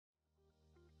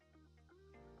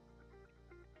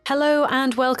Hello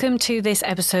and welcome to this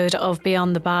episode of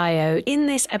Beyond the Bio. In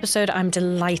this episode, I'm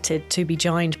delighted to be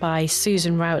joined by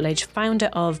Susan Routledge, founder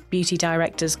of Beauty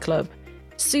Directors Club.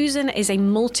 Susan is a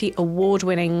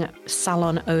multi-award-winning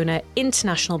salon owner,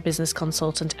 international business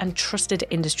consultant and trusted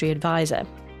industry advisor.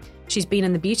 She's been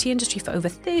in the beauty industry for over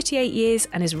 38 years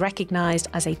and is recognised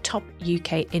as a top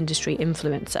UK industry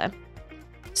influencer.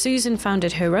 Susan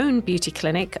founded her own beauty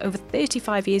clinic over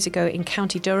 35 years ago in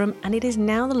County Durham, and it is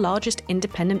now the largest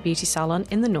independent beauty salon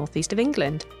in the northeast of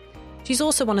England. She's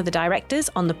also one of the directors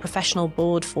on the professional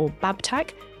board for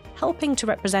Babtac, helping to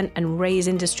represent and raise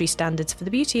industry standards for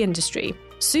the beauty industry.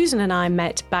 Susan and I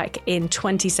met back in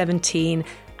 2017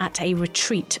 at a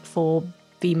retreat for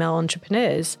female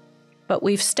entrepreneurs. But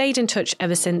we've stayed in touch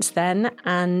ever since then,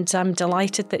 and I'm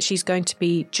delighted that she's going to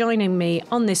be joining me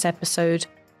on this episode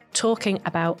talking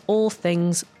about all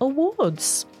things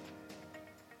awards.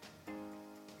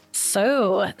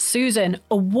 So, Susan,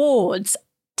 awards.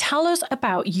 Tell us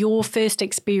about your first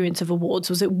experience of awards.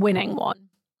 Was it winning one?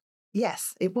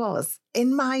 Yes, it was.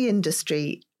 In my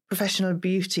industry, professional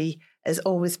beauty has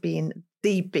always been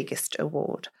the biggest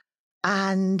award.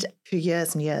 And for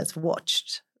years and years,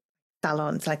 watched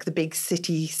salons, like the big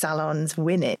city salons,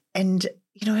 win it. And,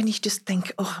 and you just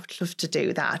think, I would love to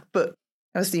do that. But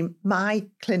obviously, my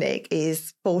clinic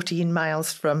is 14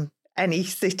 miles from any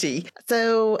city.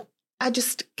 So I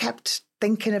just kept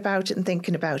thinking about it. And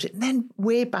then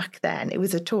way back then, it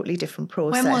was a totally different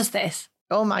process. When was this?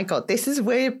 Oh, my God. This is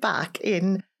way back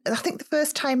in, I think the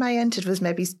first time I entered was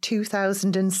maybe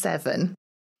 2007,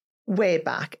 way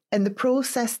back. And the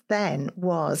process then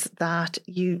was that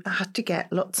you had to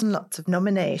get lots and lots of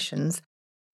nominations,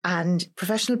 and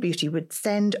Professional Beauty would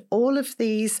send all of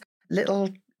these little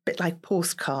bit like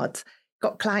postcards,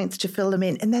 got clients to fill them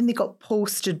in, and then they got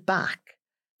posted back.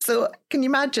 So can you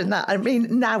imagine that? I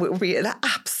mean, now it would be an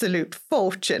absolute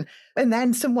fortune. And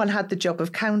then someone had the job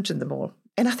of counting them all.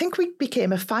 And I think we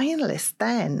became a finalist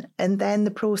then. And then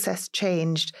the process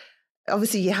changed.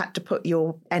 Obviously, you had to put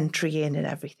your entry in and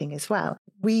everything as well.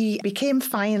 We became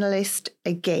finalist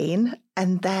again,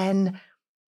 and then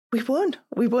we won.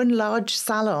 We won Large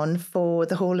Salon for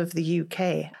the whole of the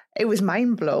UK. It was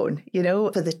mind blown,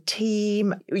 for the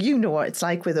team. You know what it's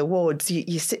like with awards.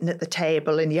 You're sitting at the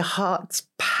table and your heart's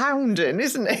pounding,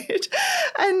 isn't it?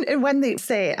 And when they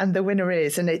say, and the winner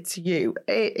is, and it's you,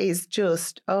 it is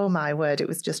just, oh my word, it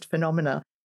was just phenomenal.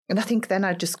 And I think then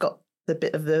I just got the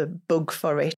bit of the bug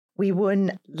for it. We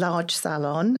won Large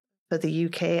Salon for the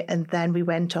UK, and then we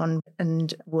went on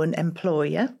and won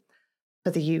Employer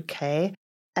for the UK.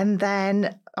 And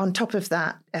then on top of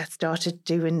that, I started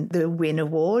doing the Win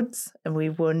Awards, and we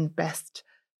won Best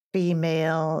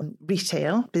Female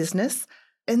Retail Business.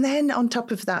 And then on top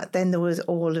of that, then there was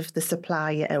all of the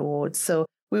Supplier Awards. So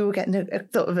we were getting a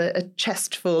sort of a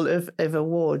chest full of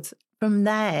awards. From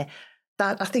there,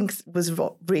 that I think was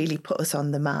what really put us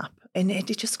on the map. And it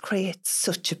just creates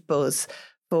such a buzz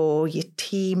for your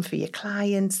team, for your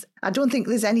clients. I don't think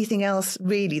there's anything else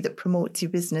really that promotes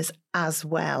your business as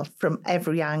well from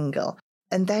every angle.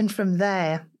 And then from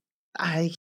there,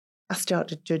 I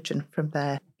started judging from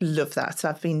there. Love that. So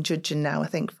I've been judging now, I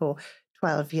think, for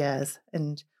 12 years.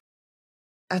 And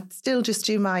I still just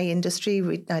do my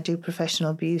industry. I do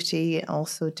professional beauty,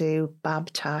 also do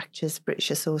Babtac, which is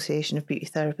British Association of Beauty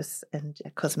Therapists and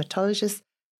Cosmetologists,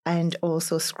 and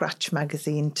also Scratch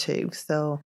Magazine too.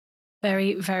 So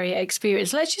very, very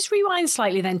experienced. Let's just rewind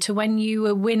slightly then to when you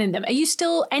were winning them. Are you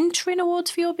still entering awards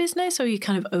for your business, or are you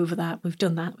kind of over that? We've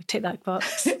done that. We ticked that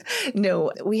box.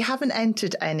 No, we haven't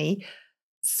entered any.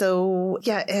 So,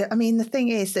 yeah, I mean, the thing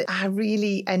is that I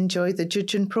really enjoy the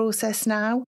judging process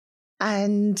now.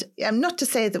 And not to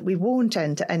say that we won't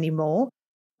enter anymore,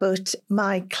 but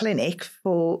my clinic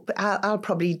I'll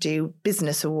probably do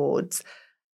business awards.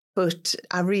 But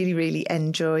I really, really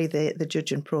enjoy the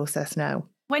judging process now.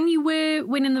 When you were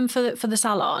winning them for the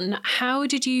salon, how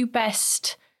did you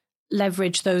best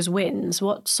leverage those wins?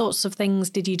 What sorts of things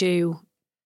did you do?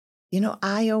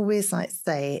 I always like to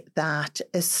say that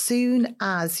as soon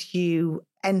as you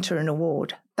enter an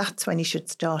award, that's when you should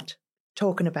start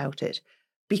talking about it,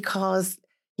 because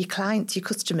your clients, your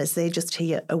customers, they just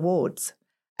hear awards.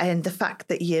 And the fact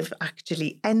that you've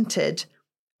actually entered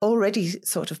already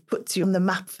sort of puts you on the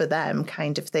map for them,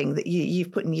 kind of thing, that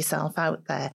you've putting yourself out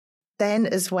there. Then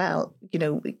as well,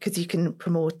 because you can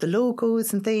promote the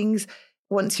logos and things.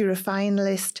 Once you're a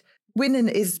finalist, winning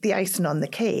is the icing on the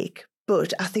cake.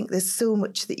 But I think there's so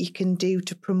much that you can do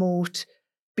to promote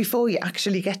before you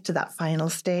actually get to that final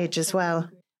stage as well.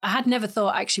 I had never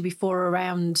thought actually before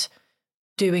around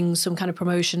doing some kind of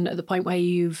promotion at the point where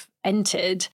you've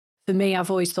entered. For For me,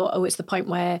 I've always thought, oh, it's the point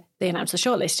where they announce the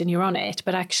shortlist and you're on it.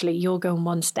 But actually, you're going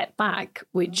one step back,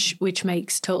 which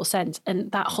makes total sense. And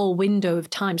that whole window of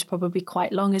time is probably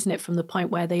quite long, isn't it? From the point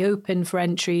where they open for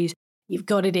entries, you've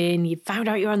got it in, you've found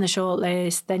out you're on the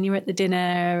shortlist, then you're at the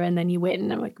dinner and then you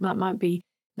win. And like, that might be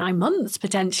 9 months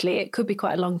potentially. It could be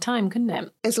quite a long time, couldn't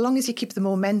it? As long as you keep the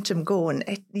momentum going,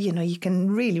 you can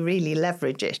really, really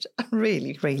leverage it.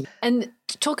 Really, really. And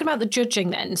talking about the judging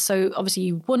then, so obviously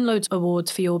you won loads of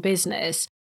awards for your business.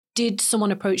 Did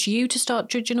someone approach you to start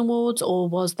judging awards, or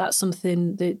was that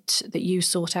something that you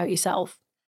sought out yourself?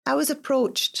 I was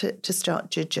approached to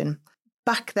start judging.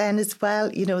 Back then as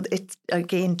well, it's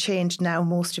again changed now.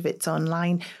 Most of it's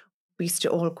online. We used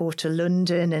to all go to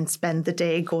London and spend the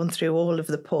day going through all of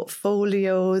the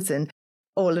portfolios and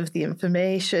all of the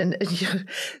information.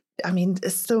 And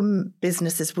some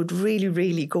businesses would really,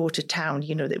 really go to town.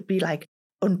 They'd be like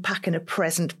unpacking a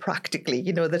present practically,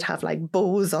 that have like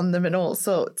bows on them and all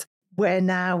sorts. Where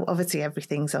now, obviously,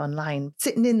 everything's online.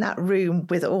 Sitting in that room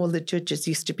with all the judges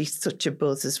used to be such a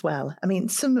buzz as well.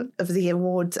 Some of the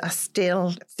awards are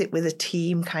still sit with a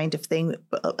team kind of thing,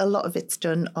 but a lot of it's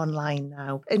done online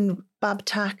now. In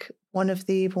Babtac, one of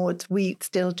the awards, we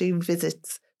still do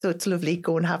visits. So it's lovely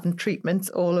going having treatments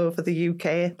all over the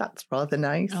UK. That's rather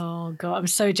nice. Oh, God, I'm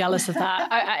so jealous of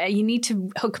that. You need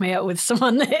to hook me up with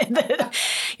someone that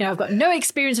I've got no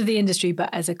experience of the industry,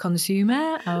 but as a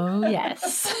consumer, oh,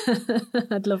 yes.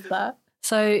 I'd love that.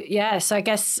 So, so I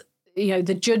guess,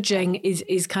 the judging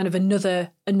is kind of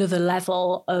another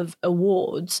level of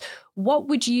awards. What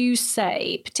would you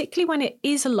say, particularly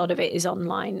when a lot of it is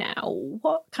online now,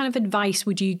 what kind of advice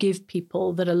would you give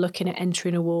people that are looking at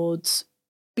entering awards?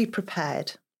 Be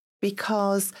prepared,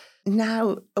 because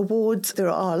now awards, there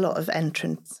are a lot of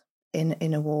entrants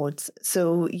in awards.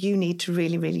 So you need to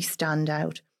really, really stand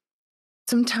out.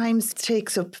 Sometimes it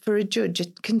takes up, for a judge,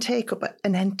 it can take up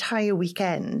an entire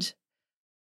weekend.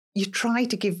 You try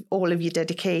to give all of your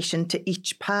dedication to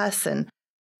each person,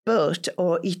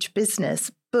 or each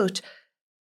business, but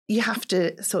you have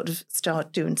to sort of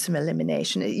start doing some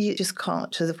elimination. You just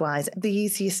can't otherwise. The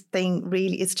easiest thing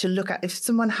really is to look at, if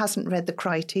someone hasn't read the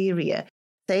criteria,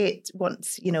 say it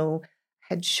wants,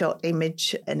 headshot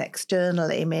image, an external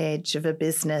image of a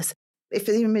business. If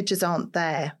the images aren't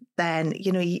there, then,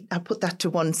 I put that to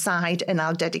one side and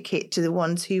I'll dedicate to the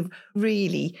ones who've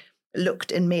really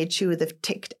looked and made sure they've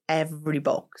ticked every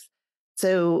box.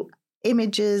 So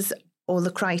images, all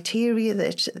the criteria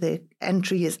that the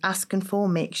entry is asking for,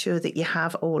 make sure that you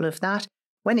have all of that.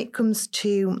 When it comes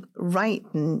to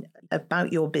writing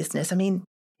about your business,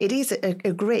 it is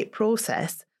a great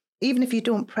process. Even if you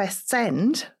don't press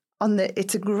send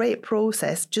it's a great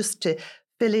process just to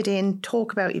fill it in,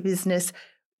 talk about your business,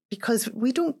 because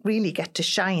we don't really get to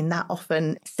shine that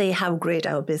often, say how great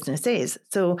our business is.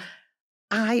 So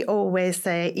I always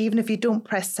say, even if you don't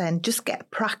press send, just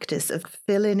get practice of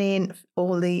filling in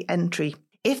all the entry.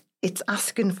 If it's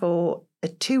asking for a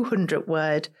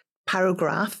 200-word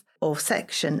paragraph or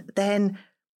section, then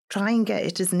try and get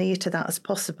it as near to that as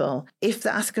possible. If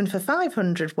they're asking for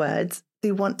 500 words,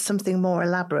 they want something more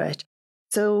elaborate.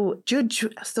 So judge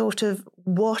sort of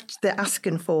what they're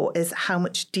asking for is how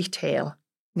much detail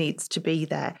needs to be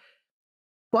there.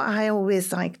 What I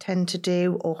always tend to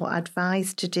do or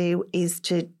advise to do is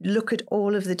to look at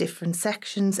all of the different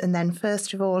sections and then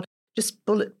first of all, just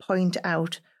bullet point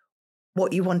out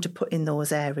what you want to put in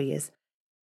those areas.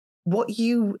 What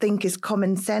you think is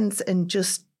common sense and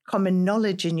just common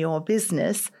knowledge in your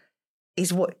business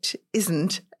is what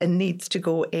isn't and needs to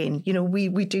go in.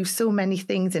 We do so many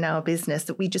things in our business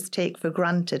that we just take for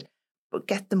granted, but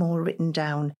get them all written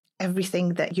down.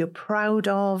 Everything that you're proud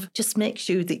of, just make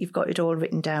sure that you've got it all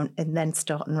written down and then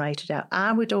start and write it out.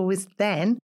 I would always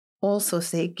then also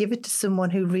say, give it to someone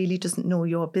who really doesn't know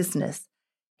your business.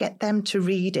 Get them to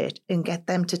read it and get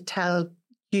them to tell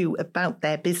you about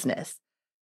their business.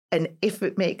 And if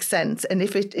it makes sense and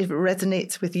if it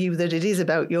resonates with you that it is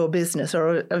about your business,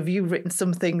 or have you written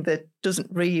something that doesn't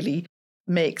really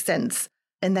make sense,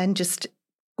 and then just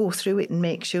go through it and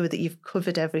make sure that you've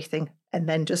covered everything and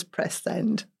then just press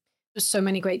send. So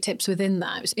many great tips within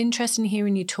that. It was interesting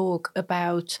hearing you talk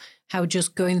about how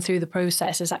just going through the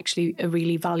process is actually a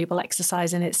really valuable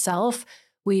exercise in itself.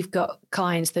 We've got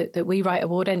clients that we write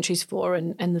award entries for,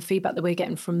 and the feedback that we're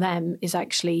getting from them is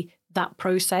actually that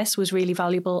process was really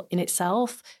valuable in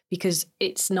itself, because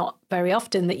it's not very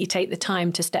often that you take the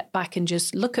time to step back and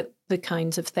just look at the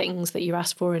kinds of things that you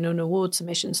ask for in an award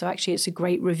submission. So actually it's a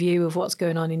great review of what's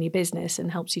going on in your business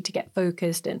and helps you to get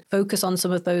focused and focus on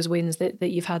some of those wins that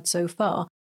you've had so far.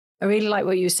 I really like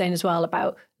what you were saying as well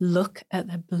about look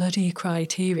at the bloody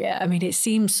criteria. I mean, it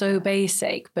seems so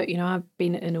basic, but, I've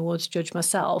been an awards judge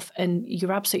myself, and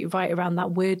you're absolutely right around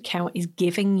that word count is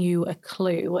giving you a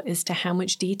clue as to how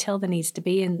much detail there needs to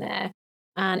be in there.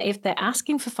 And if they're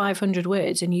asking for 500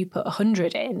 words and you put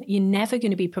 100 in, you're never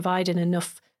going to be providing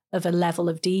enough of a level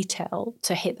of detail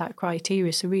to hit that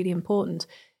criteria. So really important.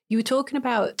 You were talking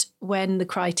about when the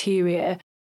criteria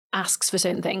asks for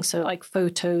certain things, so like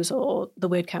photos or the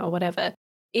word count or whatever.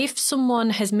 If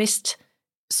someone has missed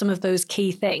some of those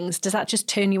key things, does that just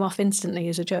turn you off instantly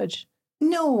as a judge?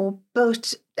 No,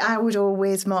 but I would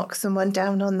always mark someone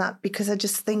down on that, because I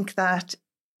just think that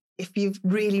if you've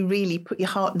really, really put your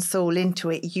heart and soul into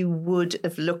it, you would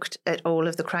have looked at all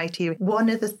of the criteria. One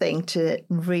other thing to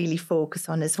really focus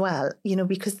on as well,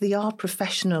 because they are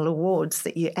professional awards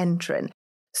that you're entering.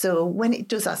 So when it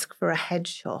does ask for a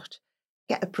headshot,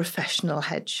 get a professional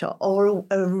headshot or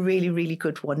a really, really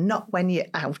good one, not when you're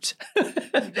out.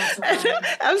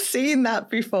 I've seen that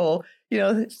before.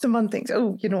 Someone thinks,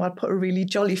 I'll put a really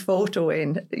jolly photo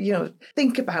in.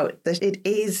 Think about that. It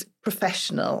is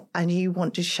professional and you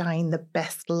want to shine the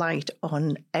best light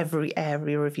on every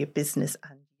area of your business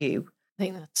and you. I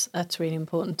think that's really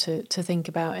important to think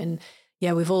about. And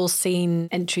yeah, we've all seen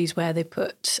entries where they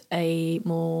put a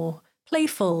more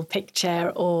playful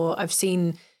picture, or I've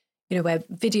seen where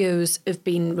videos have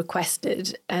been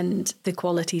requested and the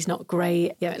quality's not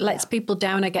great. Yeah, it lets people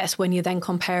down, I guess, when you're then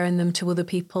comparing them to other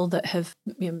people that have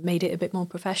made it a bit more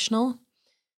professional.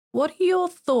 What are your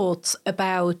thoughts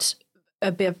about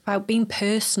being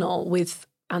personal with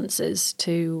answers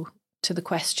to the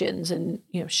questions and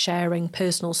sharing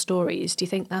personal stories? Do you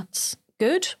think that's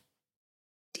good?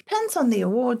 Depends on the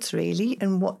awards, really,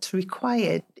 and what's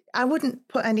required. I wouldn't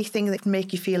put anything that can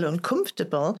make you feel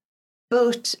uncomfortable,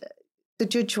 but the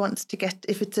judge wants to get,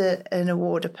 if it's an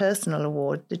award, a personal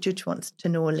award, the judge wants to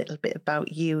know a little bit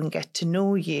about you and get to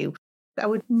know you. I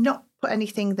would not put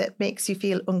anything that makes you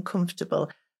feel uncomfortable,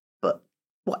 but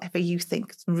whatever you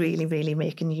think is really, really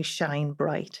making you shine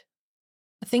bright.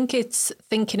 I think it's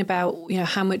thinking about,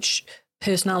 how much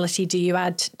personality do you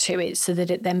add to it so that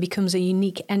it then becomes a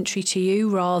unique entry to you,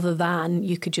 rather than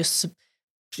you could just,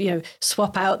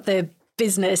 swap out the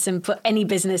business and put any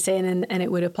business in and it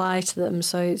would apply to them.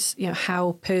 So it's,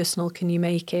 how personal can you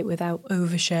make it without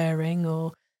oversharing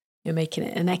or making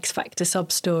it an X Factor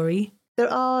sub story?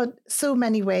 There are so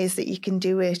many ways that you can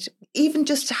do it, even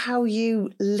just how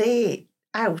you lay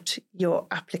out your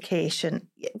application.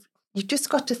 You've just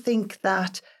got to think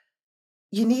that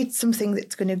you need something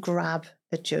that's going to grab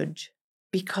a judge,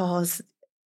 because,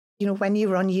 when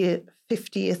you're on your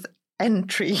 50th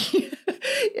entry,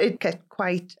 it gets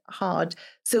quite hard.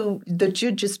 So the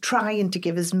judge is trying to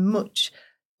give as much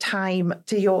time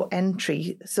to your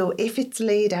entry. So if it's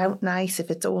laid out nice,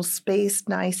 if it's all spaced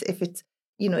nice, if it's,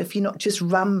 if you're not just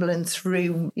rambling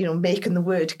through, making the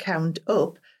word count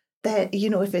up, then,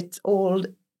 if it's all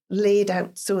laid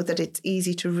out so that it's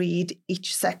easy to read,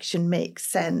 each section makes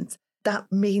sense,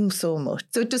 that means so much.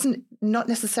 So it doesn't not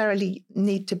necessarily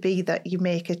need to be that you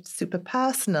make it super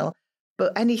personal,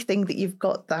 but anything that you've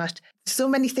got that, so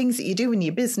many things that you do in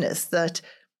your business that,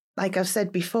 like I've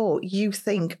said before, you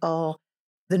think are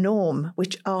the norm,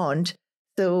 which aren't.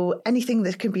 So anything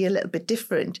that can be a little bit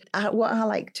different. What I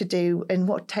like to do, and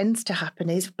what tends to happen,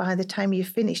 is by the time you've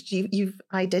finished, you've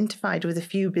identified with a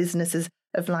few businesses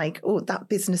of like, oh, that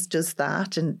business does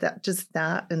that and that does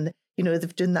that. And,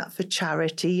 they've done that for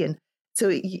charity. And so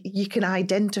you can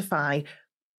identify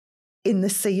in the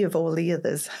sea of all the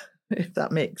others, if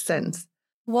that makes sense.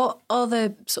 What are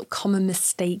the sort of common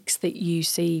mistakes that you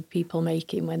see people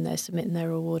making when they're submitting their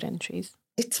award entries?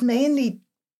 It's mainly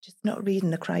just not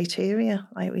reading the criteria,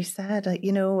 like we said.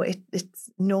 It's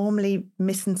normally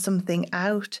missing something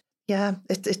out. Yeah,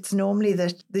 it's normally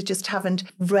that they just haven't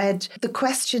read the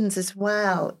questions as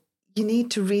well. You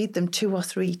need to read them 2 or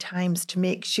 3 times to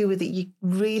make sure that you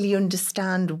really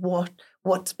understand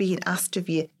what's being asked of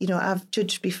you. I've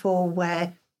judged before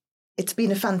where it's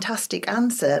been a fantastic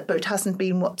answer, but it hasn't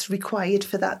been what's required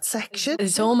for that section.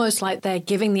 It's almost like they're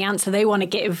giving the answer they want to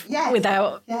give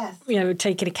without,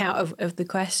 taking account of the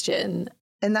question.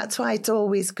 And that's why it's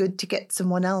always good to get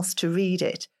someone else to read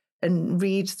it and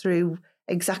read through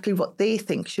exactly what they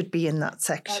think should be in that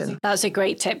section. That's a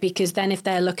great tip, because then if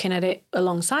they're looking at it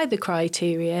alongside the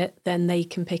criteria, then they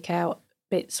can pick out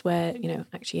bits where,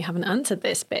 actually you haven't answered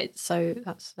this bit. So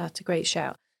that's a great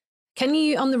shout. Can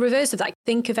you, on the reverse of that,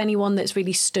 think of anyone that's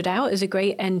really stood out as a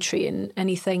great entry, and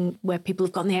anything where people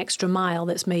have gone the extra mile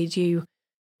that's made you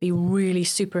be really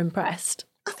super impressed?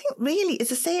 I think really,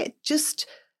 as I say, just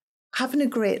having a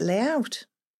great layout.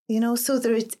 so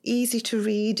that it's easy to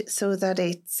read, so that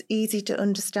it's easy to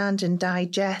understand and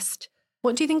digest.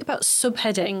 What do you think about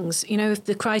subheadings? If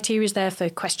the criteria is there for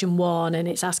question 1 and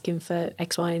it's asking for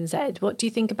X, Y, and Z, what do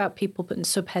you think about people putting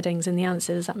subheadings in the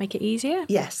answer? Does that make it easier?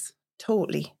 Yes,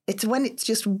 totally. It's when it's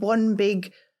just one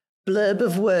big blurb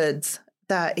of words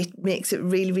that it makes it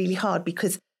really, really hard,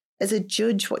 because as a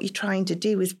judge, what you're trying to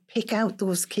do is pick out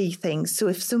those key things. So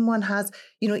if someone has,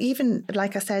 even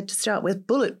like I said, to start with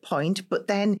bullet point, but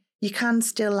then you can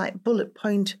still bullet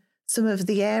point some of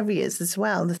the areas as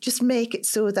well. Just make it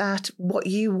so that what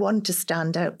you want to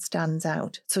stand out stands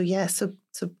out. So yeah,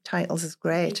 subtitles is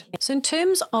great. So in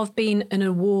terms of being an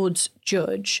awards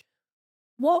judge,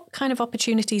 what kind of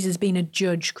opportunities has being a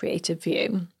judge created for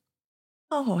you?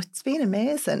 Oh, it's been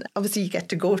amazing. Obviously, you get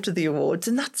to go to the awards,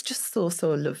 and that's just so,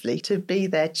 so lovely to be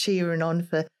there cheering on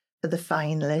for the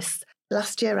finalists.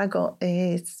 Last year, I got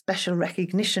a special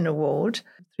recognition award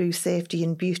through Safety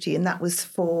and Beauty, and that was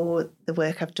for the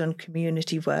work I've done,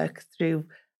 community work, through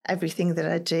everything that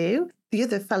I do. The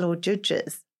other fellow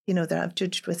judges, that I've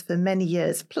judged with for many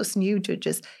years, plus new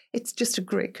judges, it's just a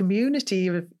great community,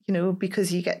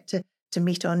 because you get to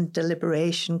meet on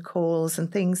deliberation calls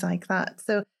and things like that.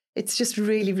 So it's just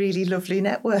really, really lovely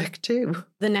network too.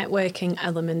 The networking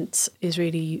element is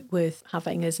really worth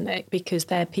having, isn't it? Because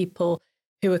they're people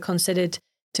who are considered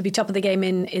to be top of the game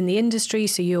in the industry.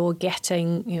 So you're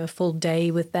getting, a full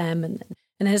day with them.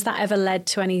 And has that ever led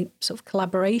to any sort of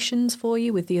collaborations for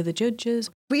you with the other judges?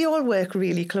 We all work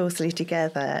really closely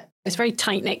together. It's a very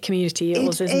tight-knit community,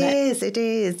 yours, isn't it? It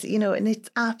is, and it's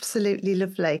absolutely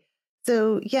lovely.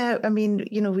 So, yeah,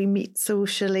 we meet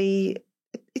socially.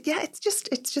 It's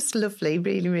just lovely,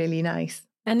 really, really nice.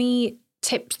 Any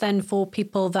tips then for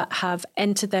people that have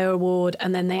entered their award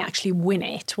and then they actually win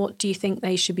it? What do you think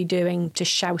they should be doing to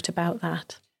shout about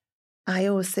that? I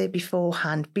always say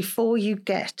beforehand, before you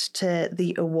get to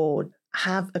the award,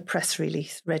 have a press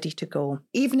release ready to go.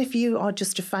 Even if you are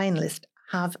just a finalist,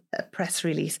 have a press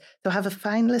release. So have a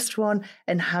finalist one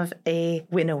and have a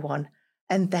winner one,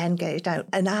 and then get it out.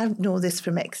 And I know this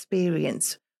from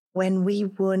experience. When we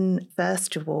won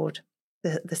first award,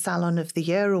 the Salon of the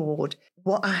Year award,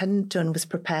 what I hadn't done was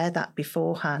prepare that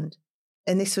beforehand.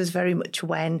 And this was very much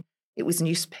when it was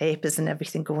newspapers and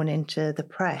everything going into the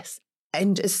press.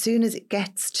 And as soon as it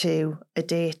gets to a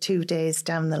day, 2 days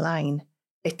down the line,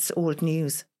 it's old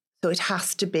news. So it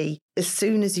has to be, as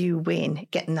soon as you win,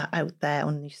 getting that out there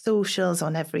on your socials,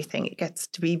 on everything. It gets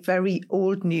to be very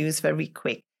old news, very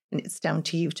quick. And it's down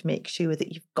to you to make sure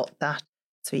that you've got that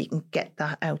so you can get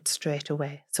that out straight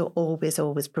away. So always,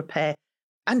 always prepare.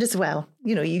 And as well,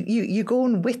 you go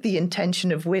on with the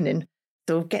intention of winning.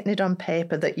 So getting it on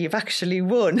paper that you've actually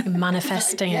won.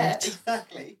 Manifesting yeah, it.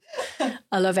 Exactly.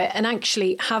 I love it. And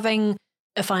actually having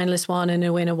a finalist one and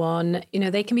a winner one,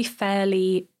 they can be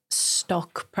fairly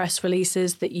stock press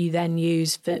releases that you then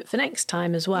use for next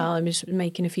time as well. I'm just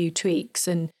making a few tweaks,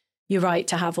 and you're right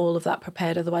to have all of that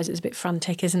prepared. Otherwise it's a bit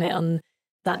frantic, isn't it, on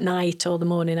that night or the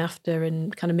morning after,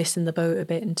 and kind of missing the boat a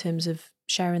bit in terms of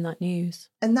sharing that news.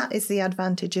 And that is the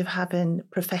advantage of having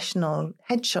professional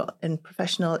headshot and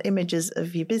professional images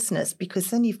of your business, because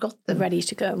then you've got them ready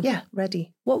to go. Yeah,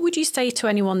 ready. What would you say to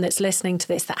anyone that's listening to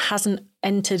this that hasn't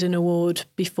entered an award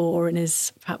before and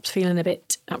is perhaps feeling a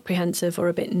bit apprehensive or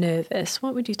a bit nervous?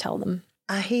 What would you tell them?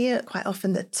 I hear quite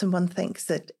often that someone thinks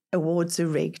that awards are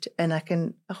rigged, and I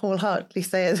can wholeheartedly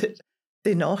say that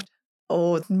they're not,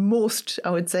 or most, I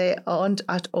would say, aren't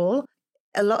at all.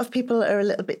 A lot of people are a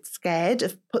little bit scared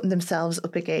of putting themselves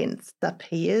up against their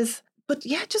peers. But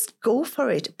yeah, just go for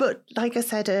it. But like I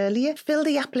said earlier, fill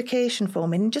the application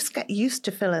form in and just get used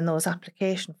to filling those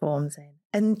application forms in.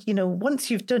 And, once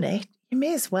you've done it, you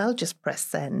may as well just press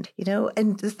send,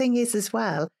 And the thing is as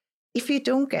well, if you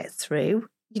don't get through,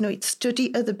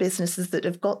 study other businesses that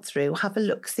have got through, have a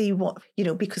look, see what,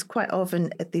 because quite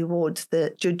often at the awards,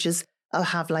 the judges I'll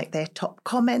have their top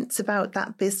comments about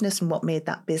that business and what made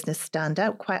that business stand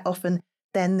out. Quite often,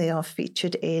 then they are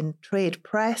featured in trade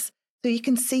press. So you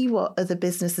can see what other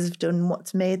businesses have done,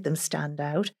 what's made them stand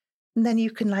out. And then you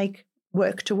can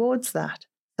work towards that.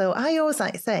 So I always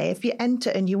like to say, if you enter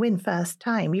and you win first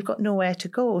time, you've got nowhere to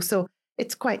go. So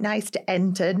it's quite nice to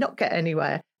enter, not get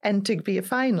anywhere, enter, be a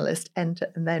finalist,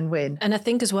 enter and then win. And I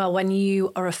think as well, when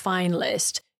you are a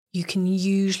finalist, you can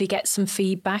usually get some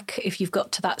feedback if you've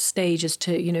got to that stage as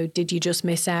to, did you just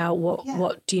miss out?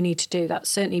 What do you need to do? That's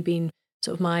certainly been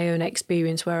sort of my own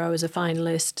experience where I was a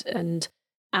finalist and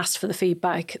asked for the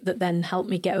feedback that then helped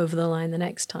me get over the line the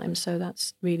next time. So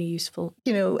that's really useful.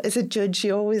 As a judge,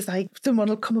 you always someone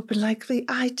will come up and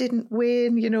I didn't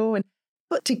win, and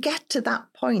But to get to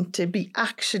that point, to be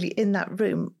actually in that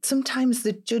room, sometimes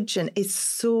the judging is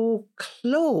so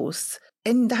close.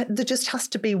 And that there just has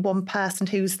to be one person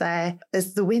who's there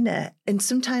as the winner. And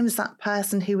sometimes that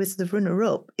person who is the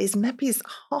runner-up is maybe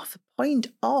half a point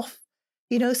off,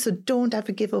 so don't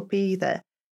ever give up either.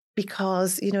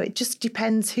 Because, it just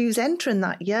depends who's entering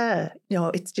that year.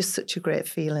 It's just such a great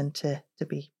feeling to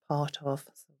be part of.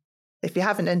 So if you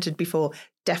haven't entered before,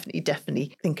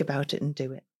 definitely think about it and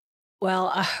do it.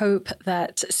 Well, I hope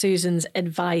that Susan's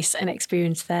advice and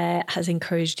experience there has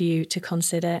encouraged you to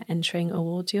consider entering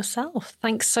awards yourself.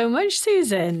 Thanks so much,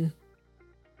 Susan.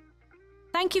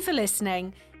 Thank you for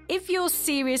listening. If you're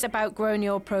serious about growing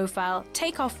your profile,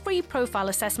 take our free profile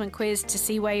assessment quiz to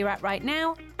see where you're at right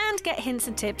now and get hints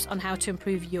and tips on how to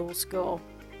improve your score.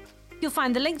 You'll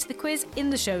find the link to the quiz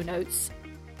in the show notes.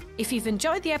 If you've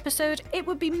enjoyed the episode, it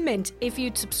would be mint if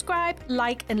you'd subscribe,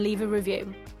 like, and leave a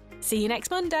review. See you next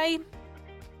Monday.